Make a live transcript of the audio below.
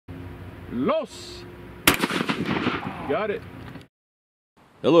Los! Got it.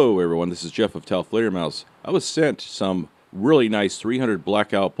 Hello everyone, this is Jeff of Tau Fledermaus. I was sent some really nice 300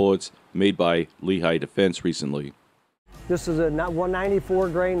 Blackout bullets made by Lehigh Defense recently. This is a 194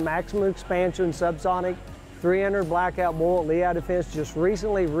 grain maximum expansion subsonic 300 Blackout bullet. Lehigh Defense just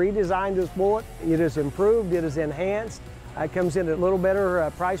recently redesigned this bullet. It is improved, it is enhanced. It comes in at a little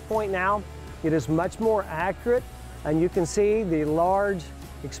better price point now. It is much more accurate, and you can see the large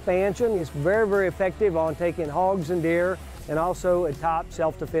expansion is very, very effective on taking hogs and deer, and also a top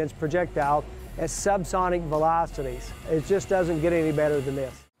self-defense projectile at subsonic velocities. It just doesn't get any better than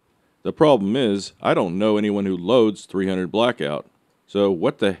this. The problem is, I don't know anyone who loads 300 Blackout. So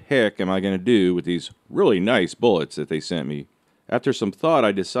what the heck am I going to do with these really nice bullets that they sent me? After some thought,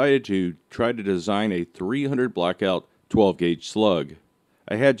 I decided to try to design a 300 Blackout 12-gauge slug.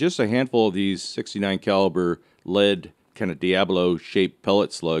 I had just a handful of these 69 caliber lead kind of diabolo shaped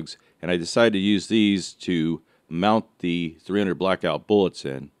pellet slugs, and I decided to use these to mount the 300 Blackout bullets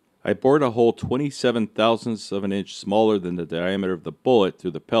in. I bored a hole 27 thousandths of an inch smaller than the diameter of the bullet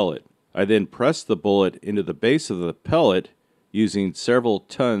through the pellet. I then pressed the bullet into the base of the pellet using several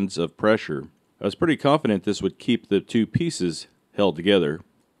tons of pressure. I was pretty confident this would keep the two pieces held together.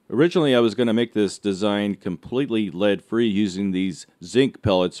 Originally I was going to make this design completely lead-free using these zinc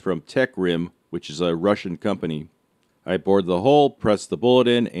pellets from Tech Rim, which is a Russian company. I bored the hole, pressed the bullet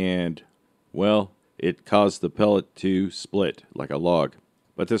in, and, well, it caused the pellet to split like a log.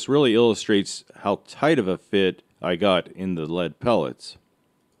 But this really illustrates how tight of a fit I got in the lead pellets.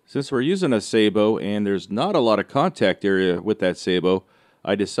 Since we're using a sabot and there's not a lot of contact area with that sabot,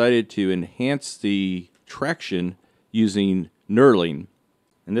 I decided to enhance the traction using knurling.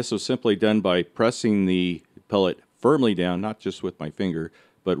 And this was simply done by pressing the pellet firmly down, not just with my finger,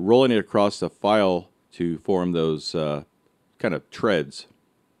 but rolling it across the file to form those kind of treads.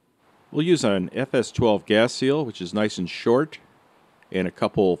 We'll use an FS12 gas seal, which is nice and short, and a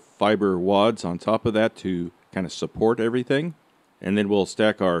couple fiber wads on top of that to kind of support everything. And then we'll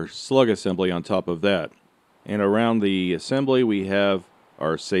stack our slug assembly on top of that. And around the assembly we have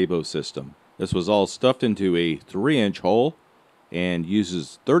our sabot system. This was all stuffed into a 3-inch hole and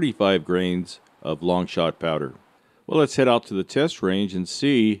uses 35 grains of long shot powder. Well, let's head out to the test range and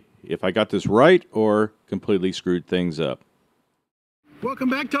see if I got this right or completely screwed things up. Welcome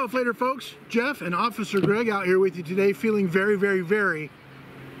back, Tau Flader folks. Jeff and Officer Greg out here with you today, feeling very, very, very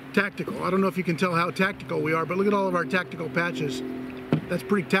tactical. I don't know if you can tell how tactical we are, but look at all of our tactical patches. That's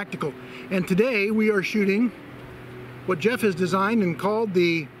pretty tactical. And today we are shooting what Jeff has designed and called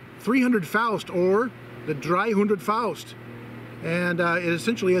the 300 Faust, or the 300 Faust. And it is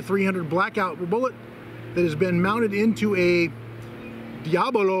essentially a 300 Blackout bullet that has been mounted into a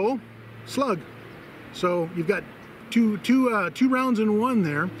diabolo slug. So you've got two rounds in one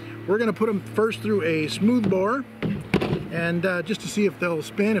there. We're going to put them first through a smooth bore, and just to see if they'll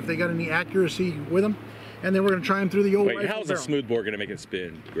spin, if they got any accuracy with them, and then we're going to try them through the old rifle How's barrel. a smooth bore going to make it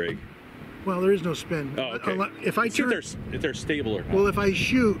spin, Greg? Well, there is no spin. Oh, okay. If I turn, if they're stable or not. well, if I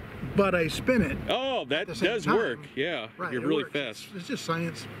shoot but I spin it. Oh, that does work. Yeah, right, you're really fast. It's just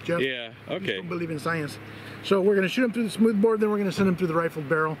science, Jeff. Yeah, okay. I don't believe in science. So we're going to shoot them through the smooth bore, then we're going to send them through the rifled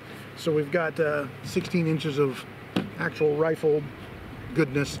barrel. So we've got 16 inches of actual rifled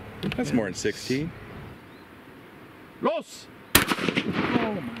goodness. That's more than 16. Los!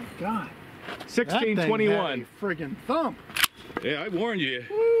 Oh my God. 1621. Friggin' thump. Yeah, I warned you.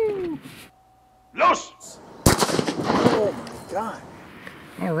 Woo. Los! Oh my God.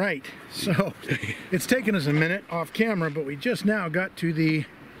 All right, so it's taken us a minute off camera, but we just now got to the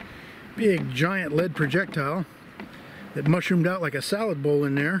big giant lead projectile that mushroomed out like a salad bowl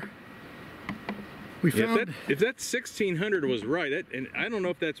in there. We found if that 1600 was right, and I don't know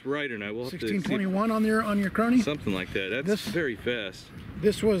if that's right or not. We'll have 1621 on your crony. Something like that. That's very fast.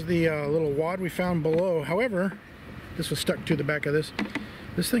 This was the little wad we found below. However, this was stuck to the back of this.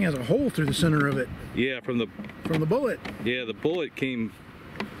 This thing has a hole through the center of it. Yeah, from the bullet. Yeah, the bullet came.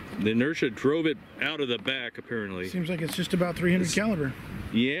 The inertia drove it out of the back, apparently. Seems like it's just about 300 caliber.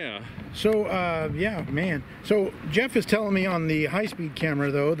 Yeah. So, yeah, man. So, Jeff is telling me on the high-speed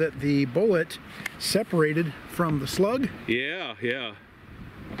camera, though, that the bullet separated from the slug. Yeah, yeah.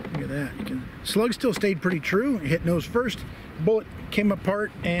 Look at that. Slug still stayed pretty true. It hit nose first. Bullet came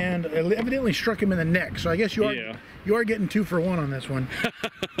apart and evidently struck him in the neck. So I guess you are getting 2 for 1 on this one.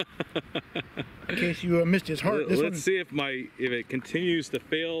 In case you missed his heart. Let's see if it continues to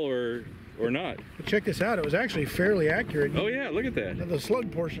fail or not. But check this out. It was actually fairly accurate. Oh yeah, look at that. The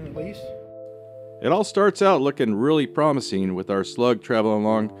slug portion, at least. It all starts out looking really promising with our slug traveling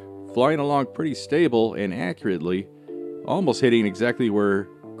along, flying along pretty stable and accurately, almost hitting exactly where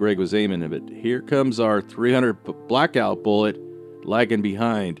Greg was aiming, but here comes our 300 Blackout bullet lagging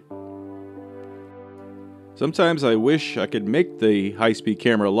behind. Sometimes I wish I could make the high-speed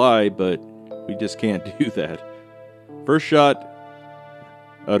camera lie, but we just can't do that. First shot,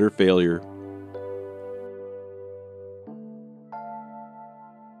 utter failure.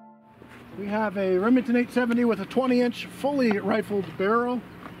 We have a Remington 870 with a 20-inch fully rifled barrel.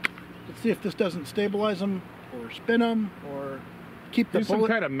 Let's see if this doesn't stabilize them or spin them or keep the bullet. Some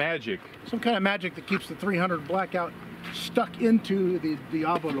kind of magic. Some kind of magic that keeps the 300 Blackout stuck into the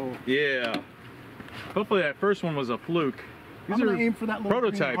diabolo. Yeah. Hopefully that first one was a fluke. These I'm are gonna aim for that little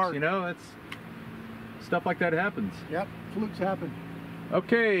prototypes, heart. you know, that's stuff like that happens. Yep, flukes happen.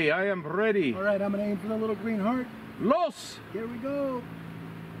 Okay, I am ready. All right, I'm gonna aim for the little green heart. Los! Here we go.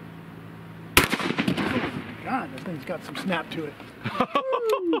 God, that thing's got some snap to it.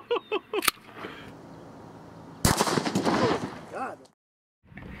 God.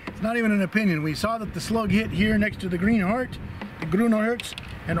 It's not even an opinion. We saw that the slug hit here next to the green heart, the Gruner Hertz,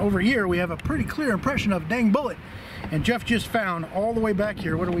 and over here we have a pretty clear impression of dang bullet. And Jeff just found all the way back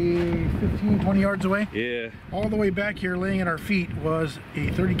here, what are we, 15, 20 yards away? Yeah. All the way back here laying at our feet was a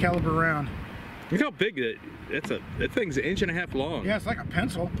 30 caliber round. Look how big that thing's an inch and a half long. Yeah, it's like a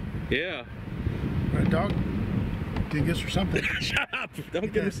pencil. Yeah. Right, dog? Did this or something? Shut up!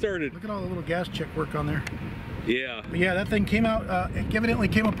 Don't get me started. Look at all the little gas check work on there. Yeah. But yeah, that thing came out, it evidently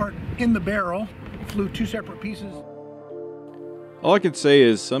came apart in the barrel, flew two separate pieces. All I can say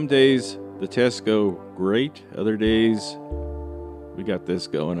is some days the tests go great, other days we got this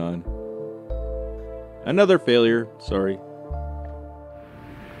going on. Another failure, sorry.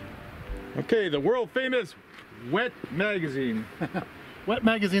 Okay, the world famous wet magazine. Wet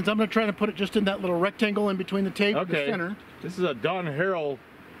magazines, I'm going to try to put it just in that little rectangle in between the tape and the center. This is a Don Harrell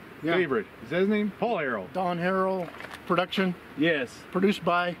favorite. Is that his name? Paul Harrell. Don Harrell production. Yes. Produced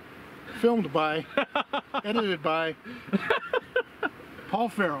by, filmed by, edited by Paul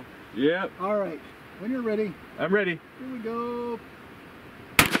Farrell. Yep. All right, when you're ready. I'm ready. Here we go.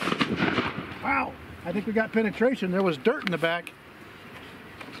 Wow, I think we got penetration. There was dirt in the back.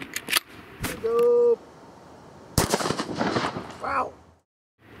 Here we go. Wow.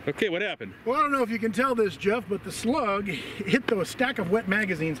 Okay, what happened? Well, I don't know if you can tell this, Jeff, but the slug hit the stack of wet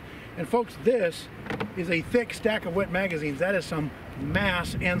magazines. And folks, this is a thick stack of wet magazines. That is some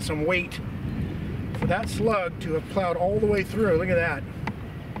mass and some weight for that slug to have plowed all the way through. Look at that.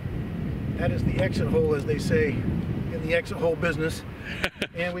 That is the exit hole, as they say in the exit hole business.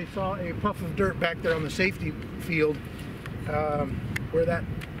 And we saw a puff of dirt back there on the safety field where that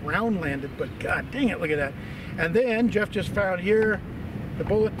round landed. But God dang it, look at that. And then Jeff just found here the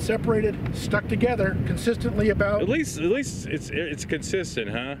bullet separated, stuck together consistently about. At least it's consistent,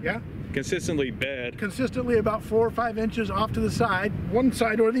 huh? Yeah. Consistently bad. Consistently about 4 or 5 inches off to the side, one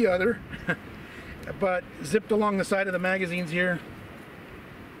side or the other, but zipped along the side of the magazines here.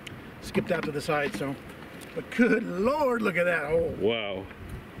 Skipped out to the side, so. But good Lord, look at that. Oh. Wow.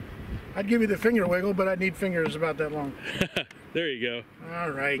 I'd give you the finger wiggle, but I'd need fingers about that long. There you go.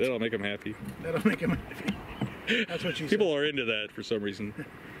 All right. That'll make them happy. That'll make him happy. That's what she said. People are into that for some reason.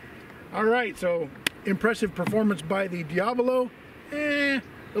 All right, so impressive performance by the Diabolo. A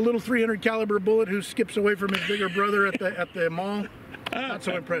little 300 caliber bullet who skips away from his bigger brother at the mall. Not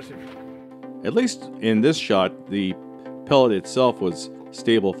so impressive. At least in this shot, the pellet itself was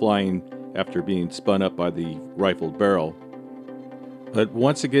stable flying after being spun up by the rifled barrel. But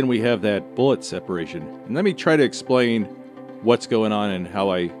once again, we have that bullet separation. And let me try to explain what's going on and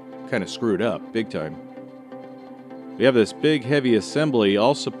how I kind of screwed up big time. We have this big heavy assembly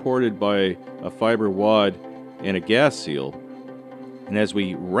all supported by a fiber wad and a gas seal. And as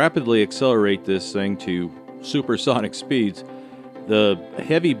we rapidly accelerate this thing to supersonic speeds, the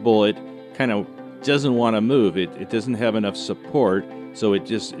heavy bullet kind of doesn't want to move. It doesn't have enough support, so it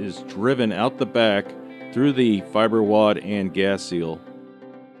just is driven out the back through the fiber wad and gas seal.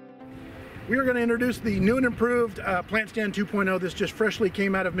 We are going to introduce the new and improved Plant Stand 2.0. This just freshly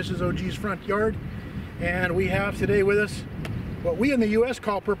came out of Mrs. OG's front yard. And we have today with us what we in the US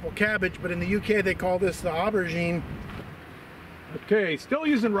call purple cabbage, but in the UK they call this the aubergine. Okay, still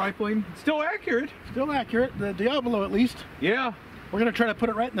using rifling. Still accurate. Still accurate, the Diabolo at least. Yeah. We're going to try to put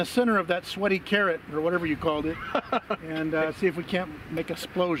it right in the center of that sweaty carrot, or whatever you called it, and see if we can't make an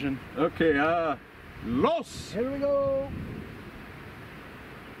explosion. Okay, los! Here we go.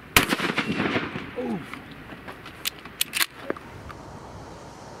 Oof.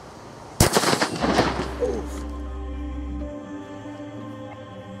 Oof.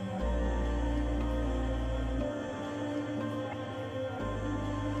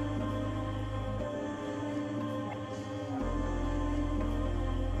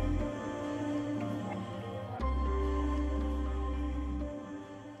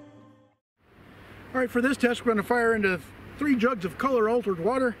 All right, for this test, we're going to fire into 3 jugs of color-altered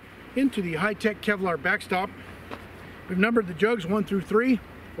water into the high-tech Kevlar backstop. We've numbered the jugs 1 through 3,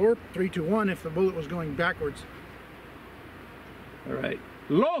 or 3 to 1 if the bullet was going backwards. All right.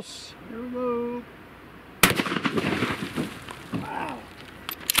 Los! Here we go. Wow.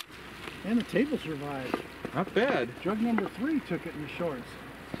 And the table survived. Not bad. Jug number 3 took it in the shorts.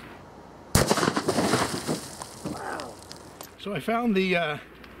 Wow. So I found the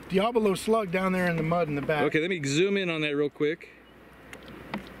Diabolo Slug down there in the mud in the back. Okay, let me zoom in on that real quick.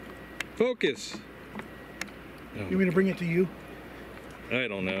 Focus. You want me to bring it to you? I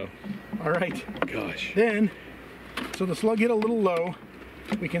don't know. All right. Gosh. Then, so the slug hit a little low.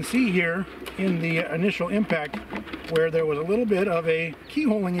 We can see here in the initial impact where there was a little bit of a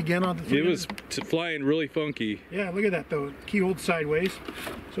keyholing again on the. It was flying really funky. Yeah, look at that though. Keyholed sideways.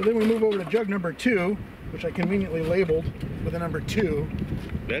 So then we move over to jug number 2, which I conveniently labeled with a number 2.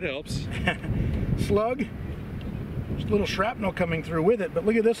 That helps. Slug. There's a little shrapnel coming through with it, but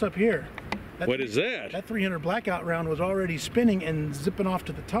look at this up here. What is that? That 300 Blackout round was already spinning and zipping off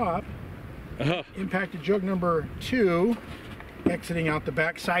to the top. Impacted jug number 2, exiting out the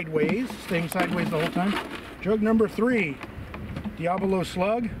back sideways, staying sideways the whole time. Jug number 3, Diabolo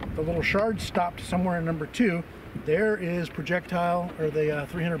Slug. The little shard stopped somewhere in number 2. There is projectile, or the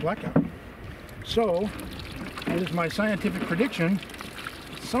 300 Blackout. So, that is my scientific prediction.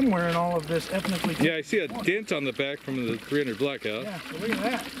 Somewhere in all of this ethnically. Yeah, I see a dent on the back from the 300 Blackout. Yeah, so look at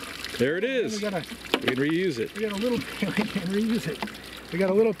that. There it is. We can reuse it. We got a little. We can reuse it. We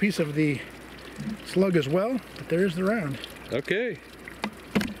got a little piece of the slug as well, but there's the round. Okay.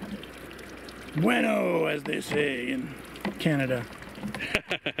 Bueno, as they say in Canada.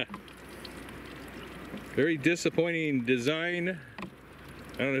 Very disappointing design.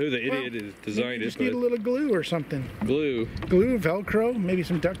 I don't know who the idiot is designed it. Just need a little glue or something. Glue. Glue, Velcro, maybe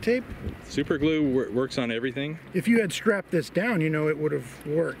some duct tape. Super glue works on everything. If you had strapped this down, you know it would have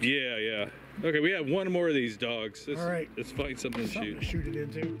worked. Yeah, yeah. Okay, we have one more of these dogs. All right. Let's find something to shoot. To shoot it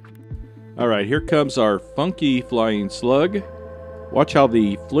into. All right, here comes our funky flying slug. Watch how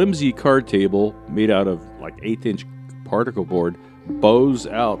the flimsy card table, made out of like 1/8-inch particle board, bows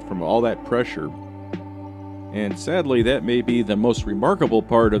out from all that pressure. And sadly, that may be the most remarkable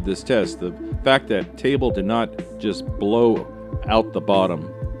part of this test, the fact that table did not just blow out the bottom.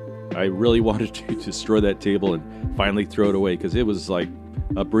 I really wanted to destroy that table and finally throw it away, because it was like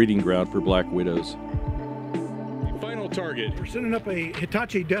a breeding ground for black widows. Final target. We're sending up a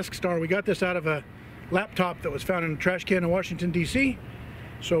Hitachi Desk Star. We got this out of a laptop that was found in a trash can in Washington, D.C.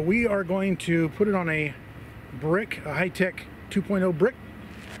 So we are going to put it on a brick, a high-tech 2.0 brick.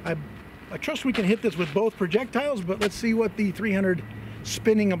 I trust we can hit this with both projectiles, but let's see what the 300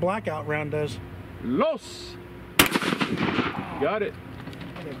 spinning a Blackout round does. Los! Got it.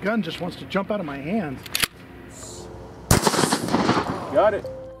 The gun just wants to jump out of my hands. Got it.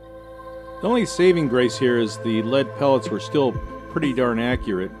 The only saving grace here is the lead pellets were still pretty darn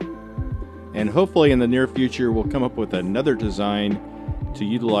accurate. And hopefully in the near future we'll come up with another design to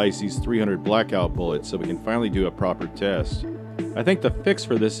utilize these 300 Blackout bullets so we can finally do a proper test. I think the fix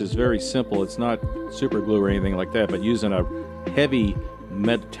for this is very simple. It's not super glue or anything like that, but using a heavy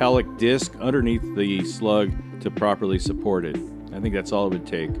metallic disc underneath the slug to properly support it. I think that's all it would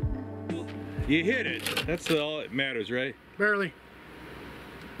take. You hit it. That's all that matters, right? Barely.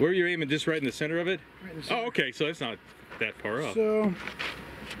 Where are you aiming? Just right in the center of it? Right in the center. Oh, okay. So it's not that far up. So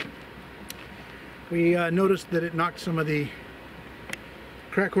we noticed that it knocked some of the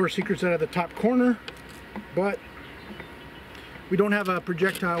crack horse secrets out of the top corner, but we don't have a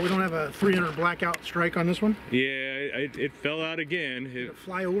projectile. We don't have a 300 Blackout strike on this one. Yeah, it fell out again. Did it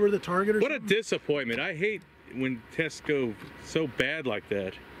fly over the target or What something? a disappointment. I hate when tests go so bad like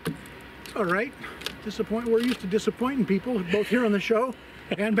that. It's all right. We're used to disappointing people, both here on the show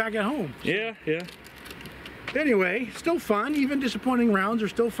and back at home. Yeah, yeah. Anyway, still fun. Even disappointing rounds are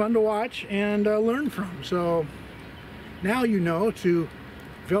still fun to watch and learn from. So now you know to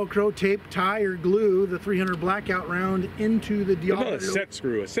Velcro, tape, tie, or glue the 300 Blackout round into the What about Diabolo. a set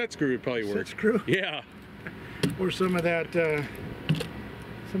screw? A set screw would probably work. Set screw? Yeah. Or some of that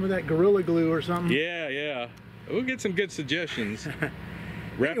Gorilla Glue or something. Yeah, yeah. We'll get some good suggestions.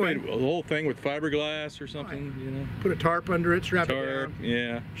 Wrap Anyway. it, the whole thing with fiberglass or something, you know. Put a tarp under it, strap it Tarp, down.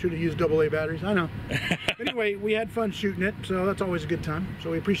 yeah. Should have used AA batteries, I know. Anyway, we had fun shooting it, so that's always a good time.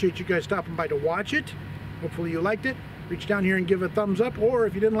 So we appreciate you guys stopping by to watch it. Hopefully you liked it. Reach down here and give a thumbs up, or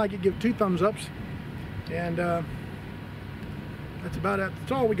if you didn't like it, give 2 thumbs ups. And that's about it.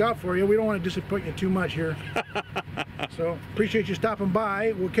 That's all we got for you. We don't want to disappoint you too much here. So appreciate you stopping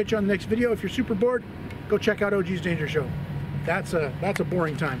by. We'll catch you on the next video. If you're super bored, go check out OG's Danger Show. That's a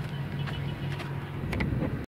boring time.